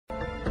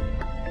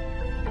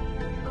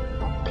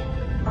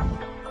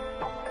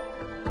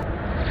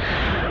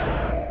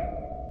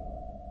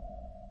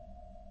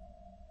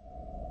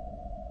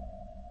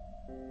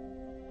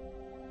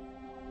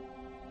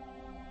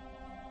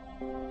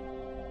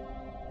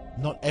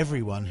Not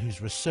everyone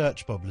who's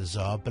researched Bob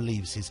Lazar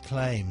believes his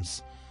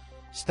claims.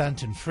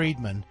 Stanton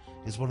Friedman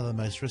is one of the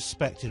most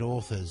respected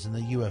authors in the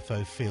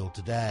UFO field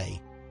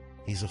today.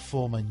 He's a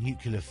former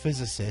nuclear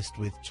physicist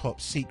with top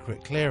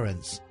secret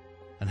clearance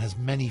and has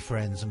many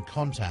friends and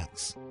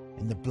contacts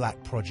in the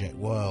Black Project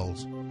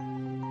world.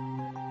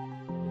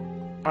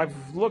 I've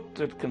looked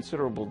at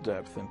considerable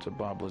depth into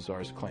Bob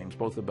Lazar's claims,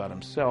 both about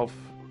himself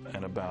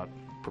and about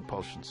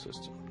propulsion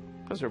system.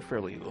 Those are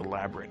fairly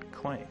elaborate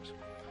claims.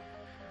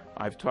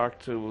 I've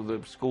talked to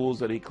the schools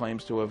that he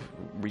claims to have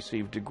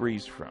received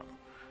degrees from.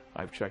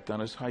 I've checked on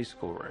his high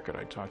school record.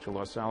 I talked to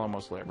Los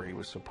Alamos Lab, where he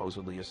was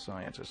supposedly a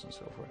scientist and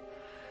so forth.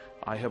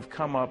 I have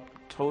come up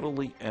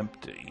totally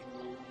empty.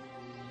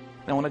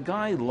 Now, when a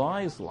guy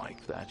lies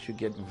like that, you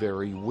get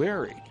very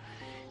wary.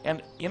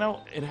 And, you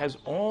know, it has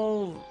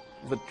all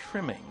the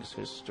trimmings,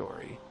 his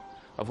story,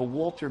 of a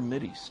Walter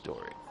Mitty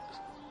story.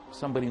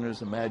 Somebody in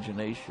his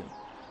imagination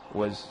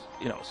was,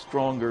 you know,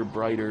 stronger,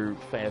 brighter,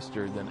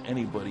 faster than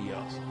anybody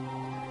else.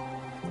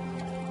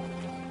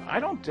 I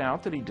don't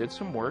doubt that he did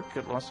some work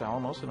at Los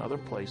Alamos and other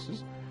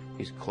places.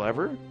 He's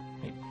clever.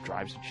 He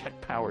drives a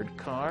jet-powered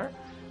car,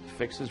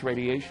 fixes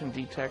radiation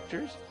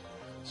detectors.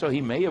 So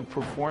he may have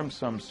performed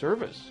some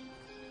service,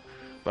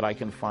 but I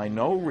can find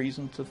no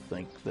reason to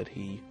think that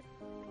he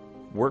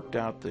worked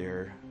out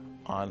there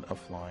on a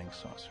flying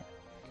saucer.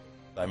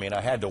 I mean,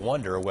 I had to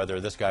wonder whether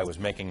this guy was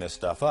making this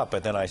stuff up,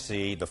 but then I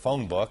see the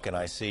phone book and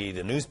I see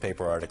the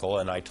newspaper article,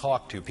 and I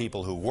talked to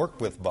people who worked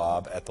with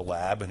Bob at the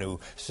lab and who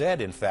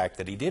said, in fact,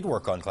 that he did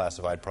work on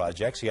classified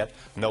projects, yet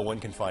no one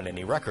can find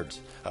any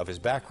records of his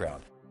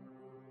background.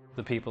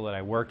 The people that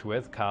I worked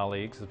with,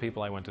 colleagues, the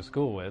people I went to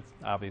school with,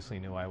 obviously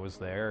knew I was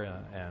there,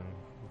 and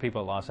people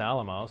at Los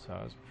Alamos,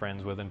 I was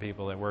friends with, and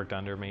people that worked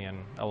under me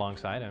and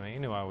alongside of me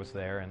knew I was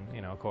there and,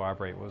 you know,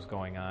 cooperate what was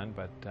going on,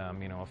 but,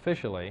 you know,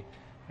 officially,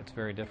 it's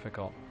very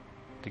difficult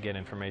to get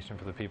information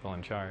for the people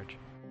in charge.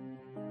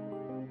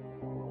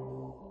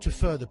 To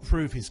further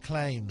prove his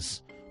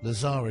claims,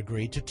 Lazar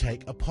agreed to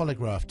take a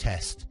polygraph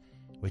test,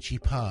 which he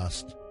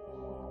passed.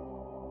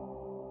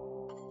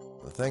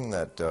 The thing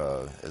that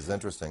is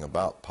interesting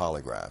about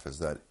polygraph is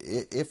that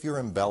if you're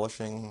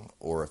embellishing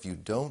or if you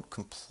don't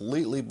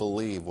completely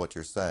believe what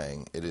you're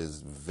saying, it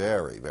is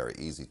very, very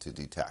easy to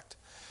detect.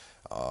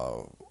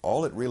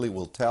 All it really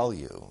will tell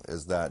you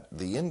is that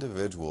the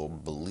individual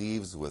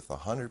believes with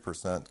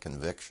 100%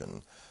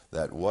 conviction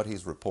that what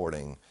he's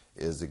reporting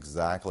is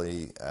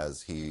exactly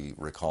as he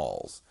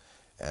recalls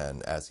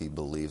and as he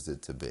believes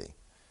it to be.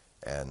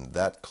 And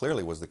that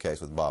clearly was the case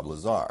with Bob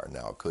Lazar.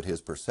 Now, could his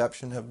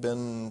perception have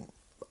been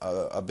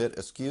a bit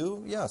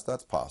askew? Yes,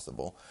 that's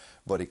possible,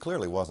 but he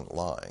clearly wasn't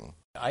lying.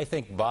 I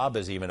think Bob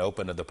is even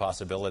open to the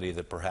possibility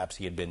that perhaps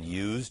he had been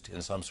used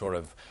in some sort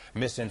of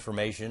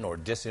misinformation or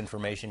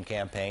disinformation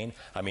campaign.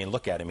 I mean,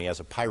 look at him. He has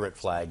a pirate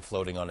flag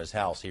floating on his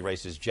house. He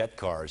races jet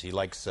cars. He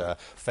likes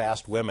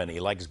fast women. He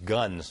likes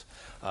guns.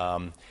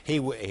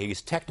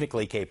 He's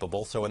technically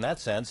capable, so in that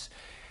sense,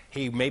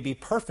 he may be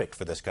perfect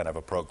for this kind of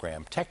a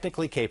program.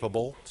 Technically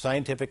capable,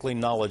 scientifically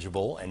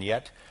knowledgeable, and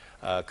yet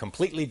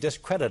completely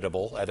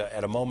discreditable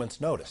at a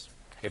moment's notice.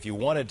 If you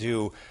wanted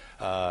to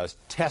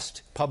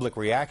test public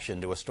reaction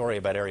to a story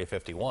about Area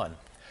 51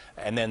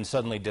 and then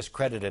suddenly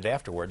discredit it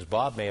afterwards,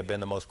 Bob may have been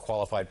the most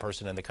qualified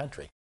person in the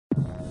country.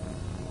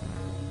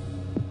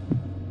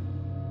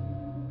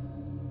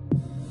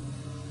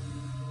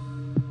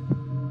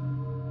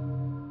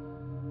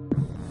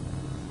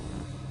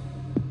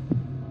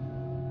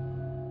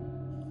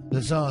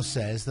 Lazar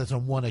says that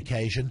on one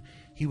occasion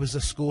he was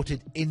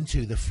escorted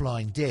into the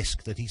flying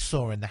disc that he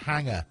saw in the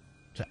hangar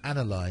to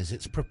analyze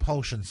its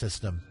propulsion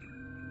system.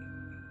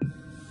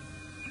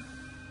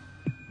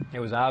 It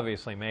was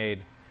obviously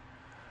made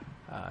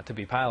to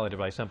be piloted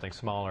by something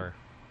smaller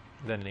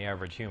than the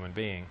average human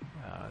being,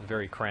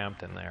 very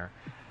cramped in there.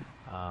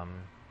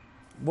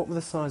 What were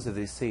the size of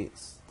these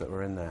seats that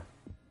were in there?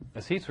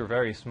 The seats were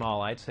very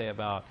small. I'd say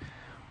about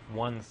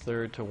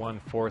 1/3 to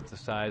 1/4 the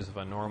size of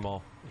a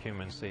normal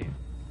human seat.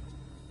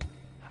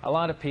 A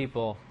lot of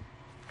people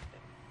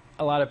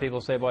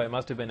say, boy, it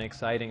must have been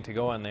exciting to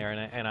go in there,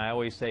 and I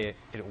always say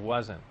it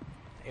wasn't.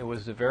 It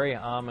was a very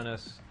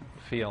ominous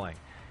feeling.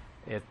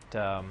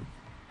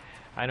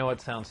 I know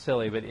it sounds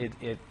silly, but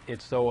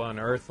it's so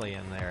unearthly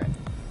in there.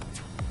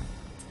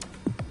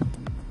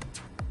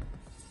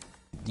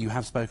 You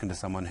have spoken to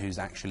someone who's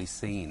actually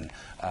seen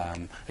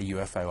a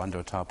UFO under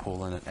a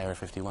tarpaulin at Area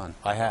 51?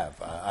 I have.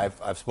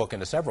 I've spoken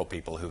to several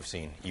people who've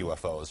seen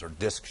UFOs or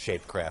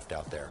disc-shaped craft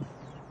out there.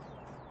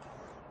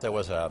 There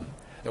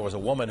was a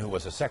woman who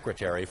was a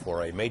secretary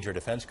for a major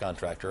defense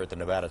contractor at the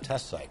Nevada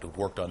test site who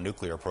worked on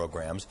nuclear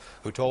programs,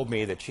 who told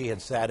me that she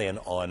had sat in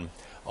on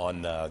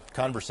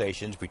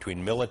conversations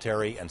between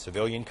military and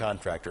civilian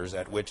contractors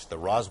at which the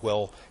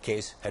Roswell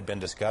case had been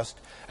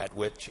discussed, at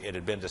which it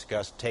had been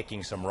discussed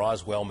taking some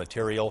Roswell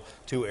material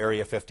to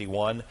Area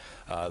 51.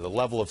 The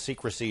level of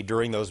secrecy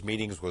during those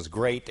meetings was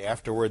great.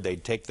 Afterward,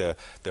 they'd take the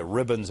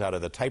ribbons out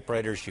of the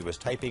typewriters she was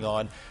typing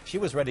on. She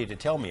was ready to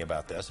tell me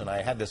about this, and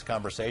I had this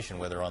conversation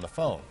with her on the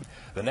phone.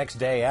 The next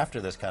day after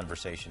this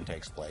conversation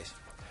takes place,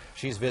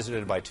 she's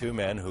visited by two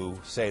men who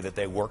say that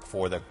they work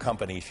for the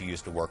company she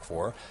used to work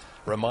for,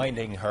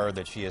 reminding her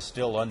that she is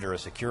still under a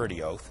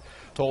security oath,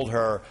 told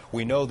her,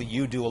 "We know that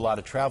you do a lot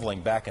of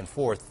traveling back and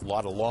forth, a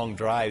lot of long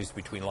drives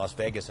between Las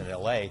Vegas and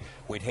LA.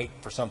 We'd hate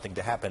for something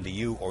to happen to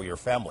you or your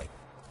family."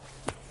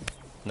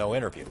 No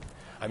interview.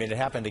 I mean, it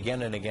happened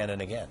again and again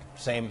and again.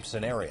 Same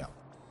scenario.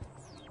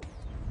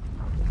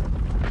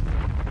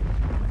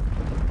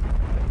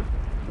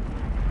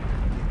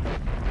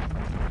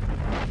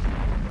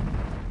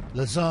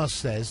 Lazar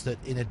says that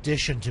in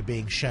addition to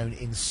being shown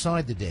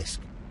inside the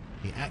disc,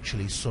 he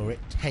actually saw it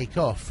take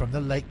off from the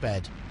lake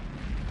bed.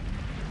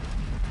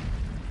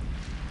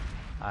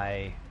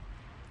 I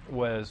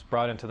was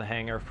brought into the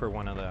hangar for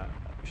one of the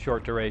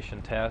short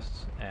duration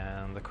tests,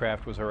 and the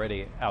craft was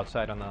already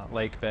outside on the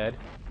lake bed,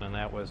 and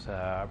that was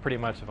pretty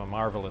much of a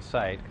marvelous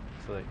sight.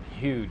 It's a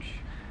huge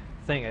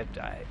thing.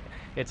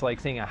 It's like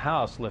seeing a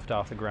house lift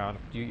off the ground.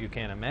 You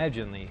can't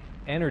imagine the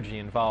energy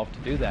involved to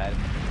do that.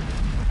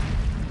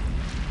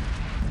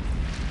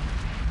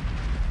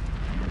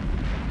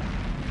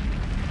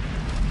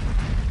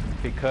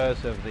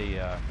 Because of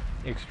the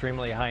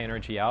extremely high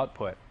energy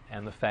output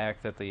and the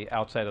fact that the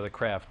outside of the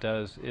craft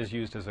is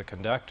used as a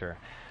conductor,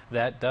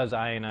 that does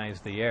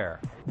ionize the air.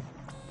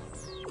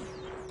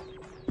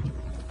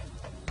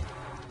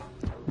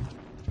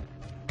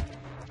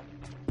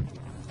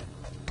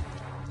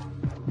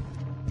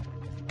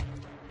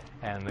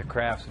 And the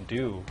crafts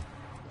do,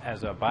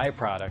 as a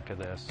byproduct of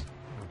this,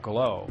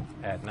 glow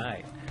at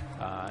night,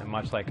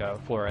 much like a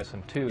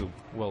fluorescent tube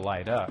will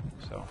light up.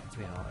 So,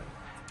 you know,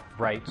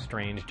 bright,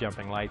 strange,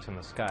 jumping lights in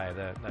the sky,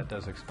 that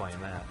does explain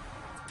that.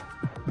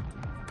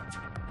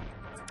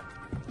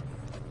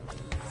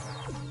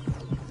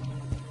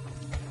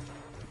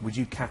 Would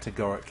you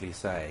categorically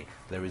say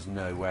there is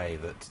no way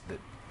that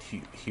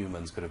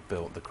humans could have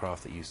built the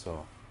craft that you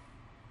saw?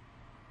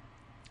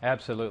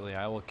 Absolutely.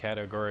 I will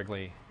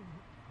categorically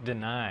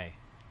deny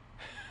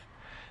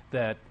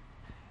that.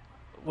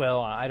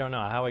 Well, I don't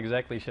know. How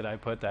exactly should I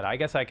put that? I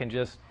guess I can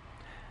just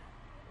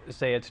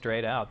say it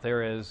straight out.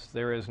 There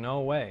is no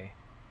way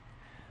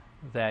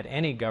that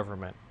any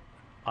government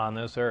on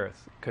this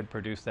earth could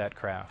produce that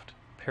craft,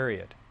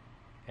 period.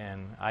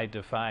 And I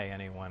defy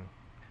anyone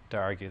to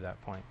argue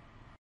that point.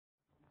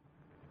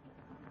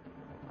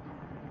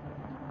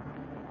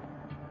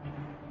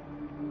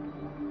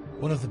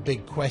 One of the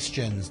big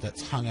questions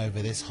that's hung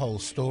over this whole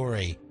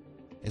story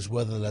is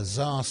whether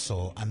Lazar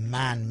saw a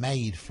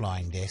man-made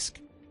flying disc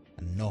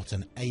and not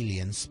an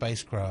alien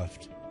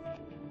spacecraft.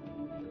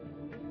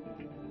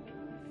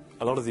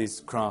 A lot of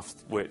these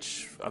craft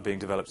which are being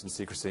developed in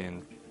secrecy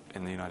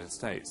in the United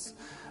States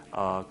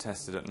are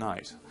tested at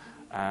night,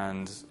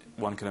 and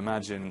one can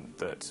imagine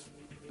that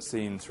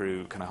seen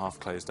through kind of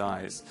half-closed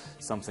eyes,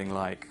 something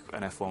like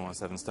an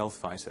F-117 stealth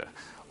fighter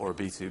or a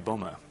B-2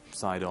 bomber,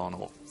 side-on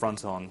or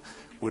front-on,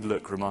 would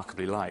look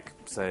remarkably like,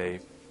 say,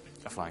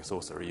 a flying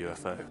saucer or a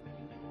UFO.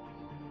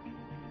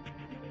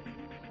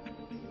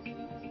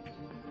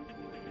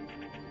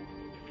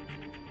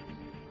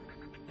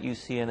 You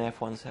see an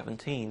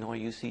F-117, or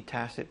you see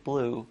tacit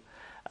blue,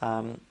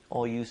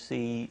 or you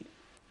see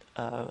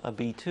a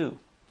B-2.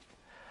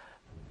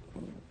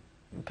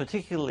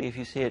 Particularly if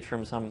you see it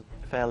from some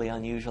fairly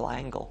unusual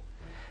angle,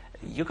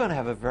 you're going to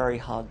have a very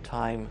hard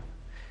time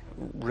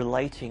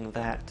relating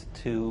that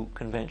to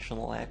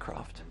conventional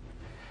aircraft.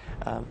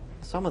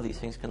 Some of these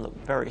things can look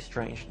very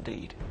strange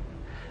indeed.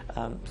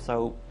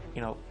 So, you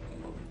know,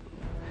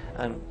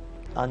 an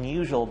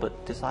unusual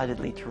but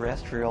decidedly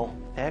terrestrial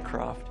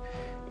aircraft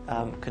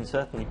can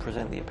certainly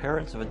present the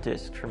appearance of a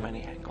disc from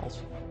many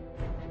angles.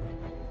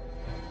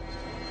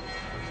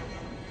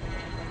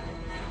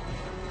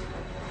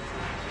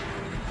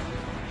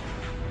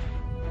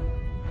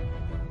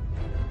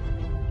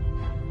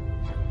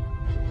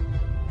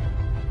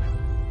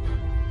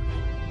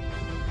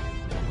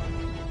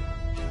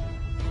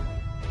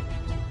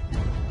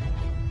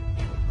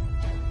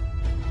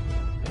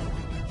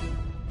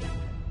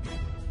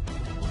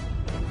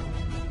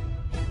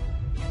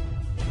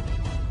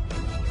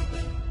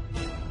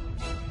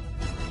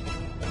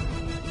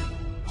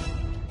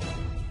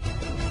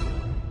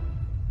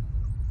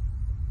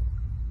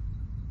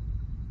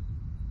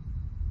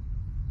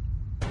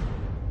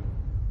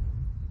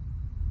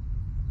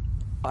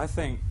 I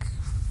think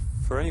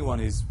for anyone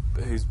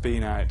who's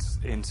been out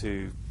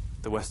into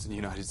the western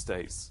United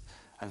States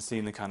and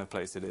seen the kind of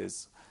place it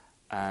is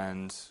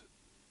and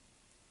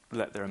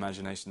let their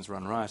imaginations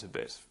run riot a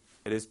bit,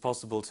 it is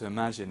possible to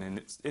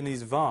imagine in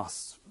these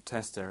vast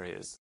test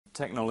areas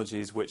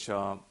technologies which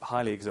are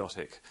highly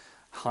exotic,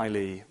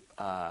 highly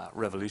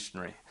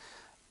revolutionary,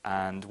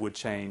 and would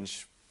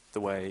change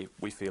the way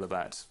we feel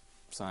about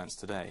science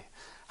today.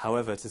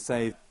 However, to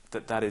say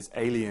that that is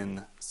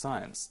alien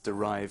science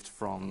derived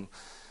from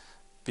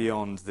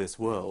beyond this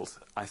world,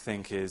 I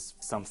think is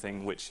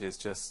something which is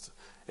just,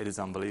 it is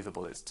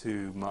unbelievable. It's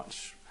too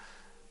much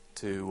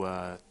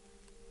to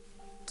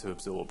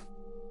absorb.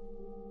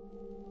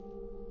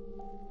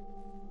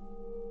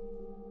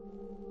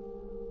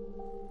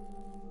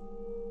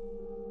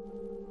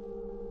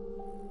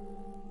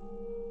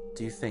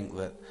 Do you think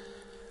that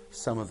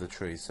some of the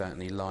truth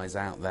certainly lies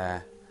out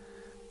there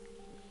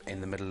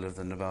in the middle of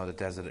the Nevada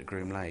desert at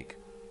Groom Lake?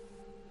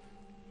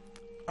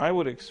 I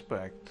would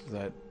expect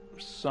that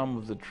some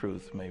of the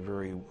truth may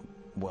very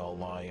well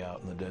lie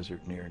out in the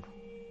desert near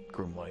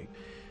Groom Lake.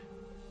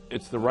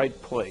 It's the right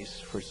place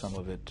for some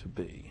of it to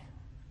be.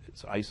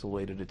 It's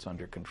isolated, it's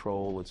under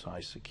control, it's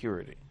high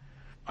security.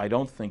 I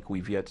don't think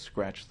we've yet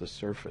scratched the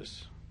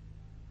surface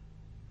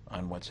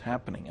on what's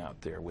happening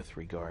out there with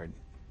regard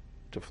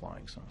to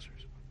flying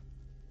saucers.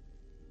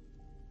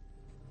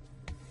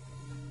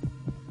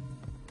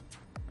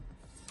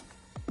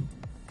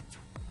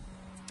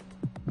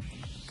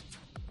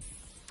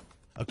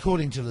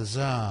 According to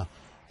Lazar,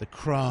 the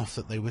craft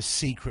that they were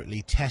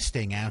secretly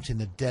testing out in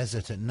the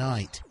desert at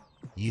night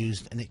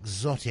used an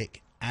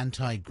exotic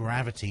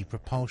anti-gravity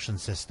propulsion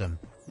system.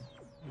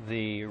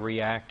 The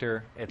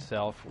reactor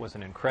itself was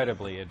an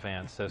incredibly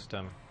advanced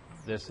system.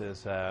 This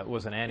was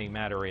an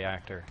antimatter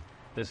reactor.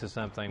 This is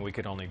something we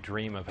could only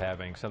dream of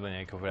having, something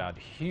that could put out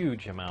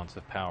huge amounts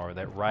of power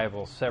that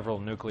rivals several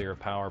nuclear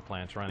power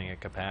plants running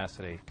at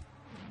capacity.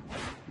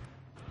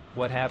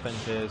 What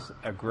happens is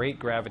a great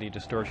gravity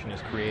distortion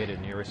is created,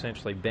 and you're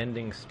essentially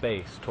bending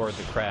space toward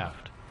the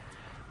craft.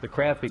 The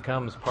craft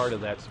becomes part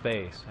of that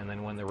space, and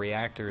then when the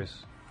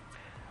reactors,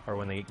 or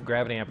when the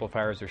gravity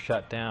amplifiers are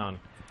shut down,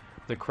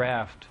 the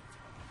craft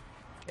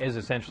is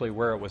essentially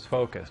where it was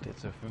focused.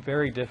 It's a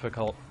very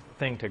difficult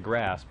thing to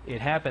grasp.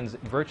 It happens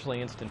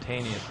virtually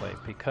instantaneously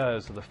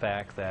because of the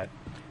fact that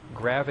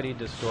gravity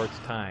distorts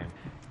time,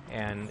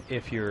 and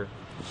if you're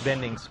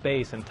bending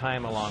space and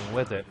time along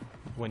with it,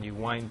 when you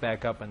wind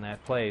back up in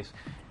that place,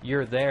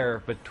 you're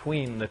there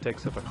between the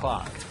ticks of a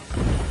clock.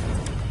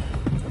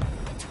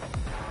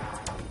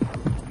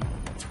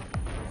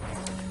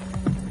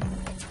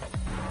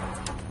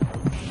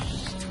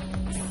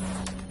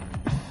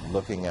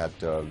 Looking at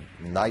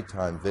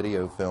nighttime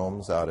video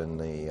films out in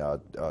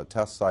the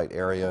test site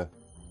area,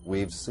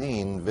 we've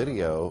seen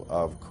video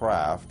of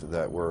craft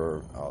that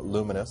were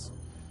luminous,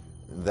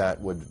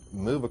 that would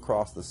move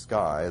across the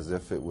sky as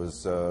if it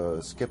was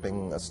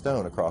skipping a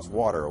stone across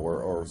water,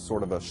 or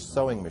sort of a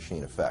sewing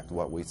machine effect.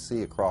 What we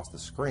see across the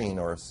screen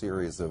are a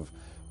series of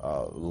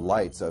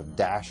lights, of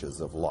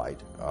dashes of light,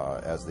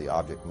 as the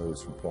object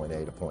moves from point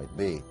A to point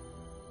B.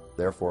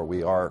 Therefore,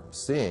 we are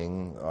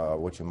seeing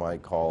what you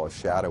might call a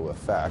shadow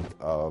effect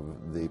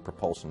of the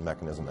propulsion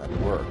mechanism at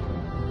work.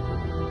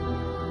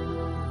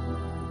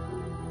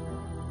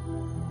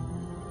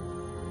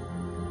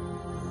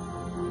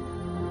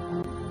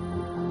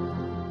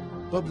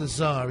 Bob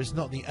Lazar is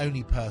not the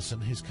only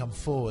person who's come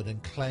forward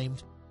and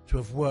claimed to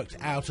have worked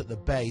out at the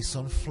base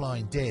on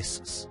flying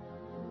discs.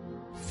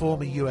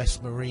 Former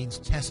US Marines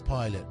test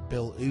pilot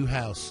Bill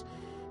Uhouse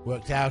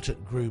worked out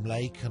at Groom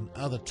Lake and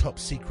other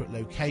top-secret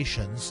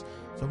locations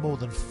for more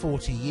than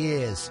 40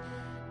 years,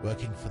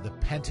 working for the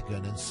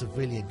Pentagon and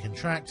civilian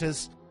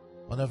contractors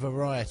on a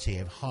variety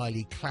of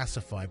highly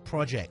classified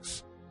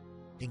projects,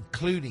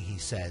 including, he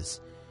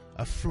says,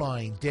 a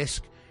flying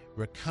disc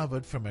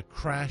recovered from a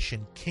crash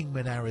in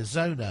Kingman,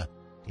 Arizona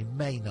in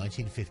May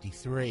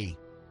 1953.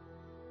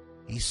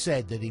 He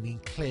said that he'd been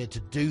cleared to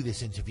do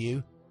this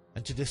interview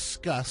and to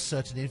discuss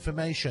certain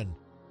information,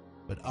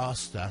 but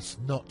asked us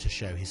not to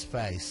show his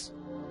face.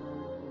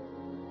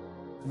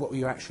 What were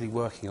you actually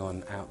working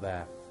on out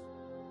there?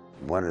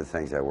 One of the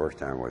things I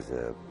worked on was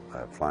a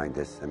flying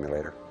disc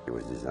simulator. It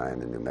was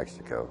designed in New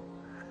Mexico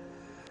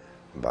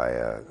by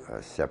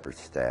a separate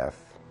staff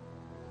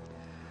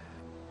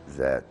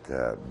that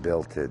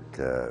built it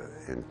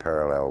in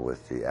parallel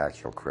with the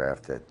actual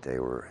craft that they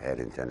had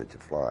intended to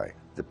fly.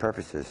 The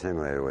purpose of the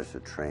simulator was to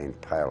train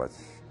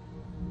pilots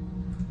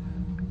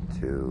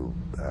to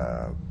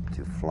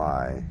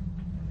fly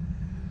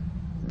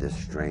this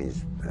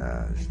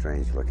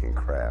strange-looking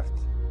craft.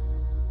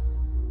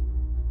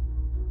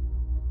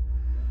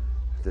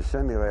 The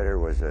simulator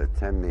was a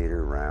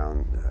 10-meter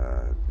round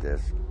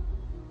disc.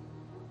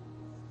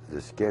 The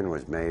skin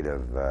was made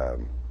of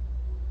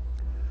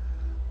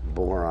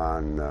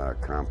boron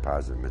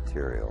composite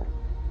material,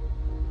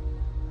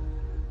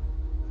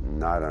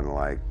 not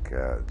unlike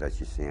that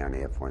you see on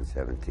the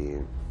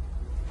F-117.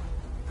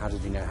 How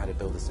did you know how to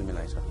build the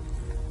simulator?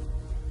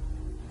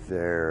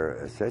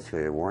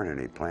 Essentially, there weren't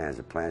any plans.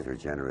 The plans were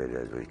generated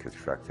as we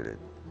constructed it.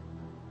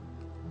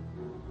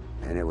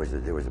 And there was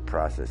a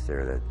process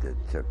there that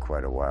took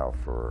quite a while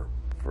for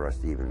us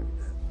to even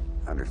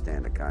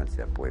understand the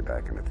concept way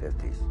back in the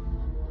 50s.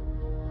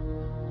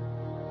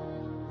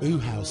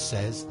 Uhouse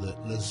says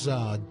that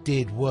Lazar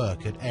did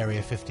work at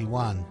Area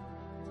 51.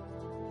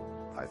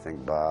 I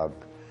think Bob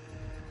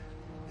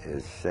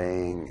is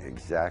saying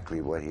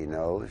exactly what he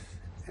knows,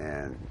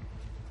 and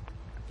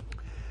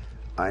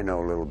I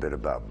know a little bit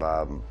about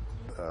Bob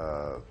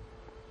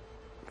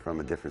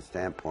from a different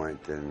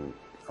standpoint than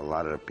a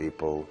lot of the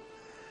people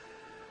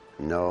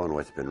know and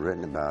what's been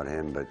written about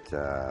him, but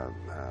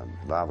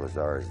Bob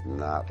Lazar is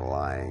not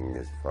lying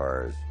as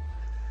far as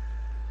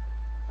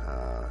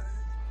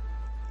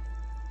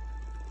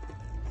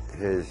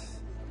his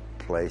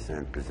place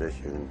and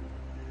position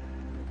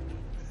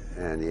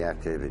and the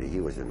activity he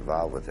was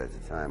involved with at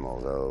the time,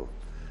 although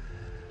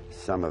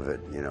some of it,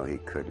 you know, he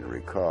couldn't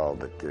recall,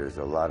 but there's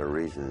a lot of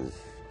reasons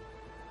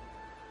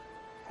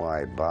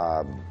why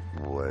Bob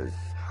was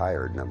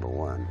hired, number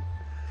one.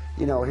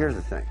 You know, here's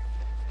the thing.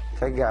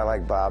 Take a guy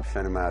like Bob,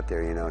 send him out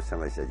there, you know,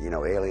 somebody said, you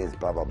know, aliens,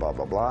 blah, blah, blah,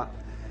 blah, blah.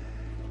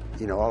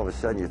 You know, all of a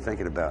sudden you're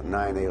thinking about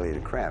 9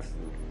 alien crafts.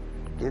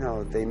 You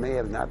know, they may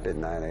have not been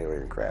 9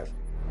 alien crafts.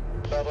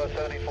 Southwest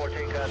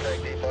 7014,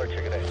 contact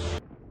departure, good day.